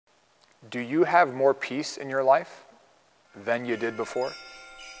Do you have more peace in your life than you did before?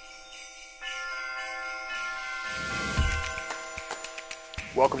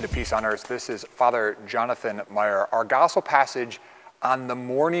 Welcome to Peace on Earth. This is Father Jonathan Meyer. Our gospel passage on the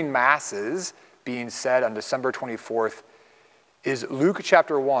morning masses being said on December 24th is Luke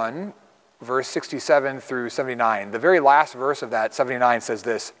chapter 1, verse 67 through 79. The very last verse of that, 79, says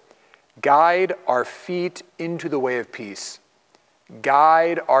this: "Guide our feet into the way of peace.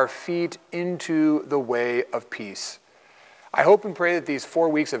 Guide our feet into the way of peace." I hope and pray that these 4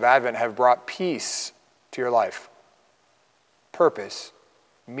 weeks of Advent have brought peace to your life, purpose,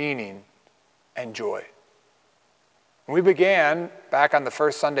 meaning, and joy. When we began back on the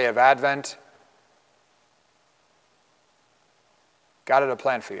first Sunday of Advent, God had a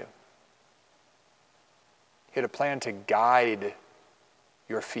plan for you. He had a plan to guide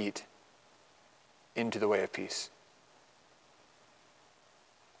your feet into the way of peace.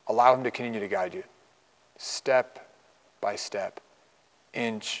 Allow him to continue to guide you, step by step,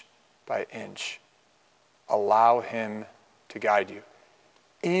 inch by inch. Allow him to guide you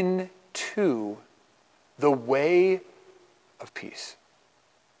into the way of peace.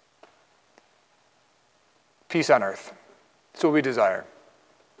 Peace on earth. That's what we desire.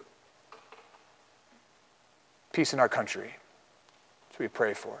 Peace in our country. That's what we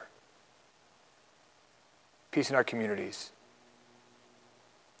pray for. Peace in our communities.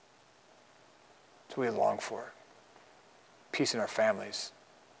 That's what we long for. Peace in our families.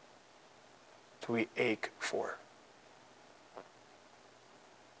 That's what we ache for.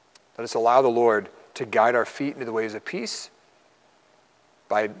 Let us allow the Lord to guide our feet into the ways of peace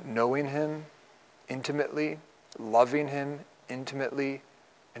by knowing him intimately, loving him intimately,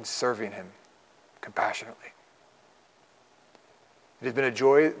 and serving him compassionately. It has been a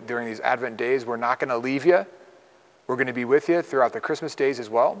joy during these Advent days. We're not going to leave you. We're going to be with you throughout the Christmas days as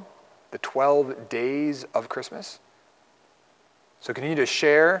well, the 12 days of Christmas. So continue to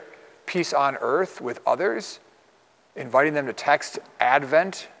share Peace on Earth with others, inviting them to text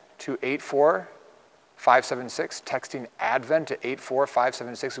Advent to 84576, texting Advent to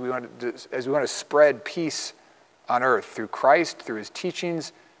 84576 as we want to spread peace on earth through Christ, through his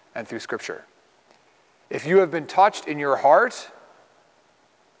teachings, and through Scripture. If you have been touched in your heart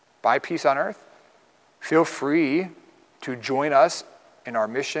by Peace on Earth, feel free to join us in our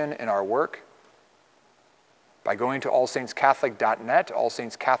mission, in our work, by going to allsaintscatholic.net,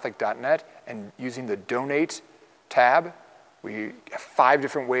 allsaintscatholic.net, and using the Donate tab. We have 5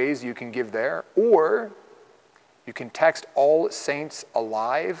 different ways you can give there, or you can text All Saints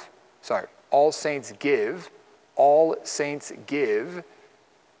Give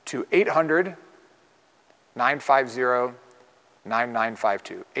to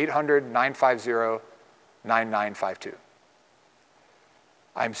 800-950-9952. 800-950-9952.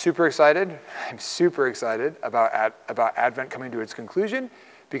 I'm super excited about Advent coming to its conclusion,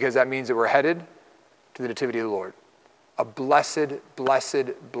 because that means that we're headed to the Nativity of the Lord. A blessed, blessed,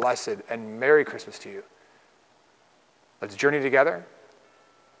 blessed, and Merry Christmas to you. Let's journey together,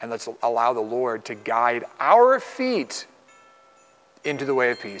 and let's allow the Lord to guide our feet into the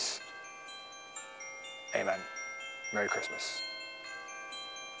way of peace. Amen. Merry Christmas.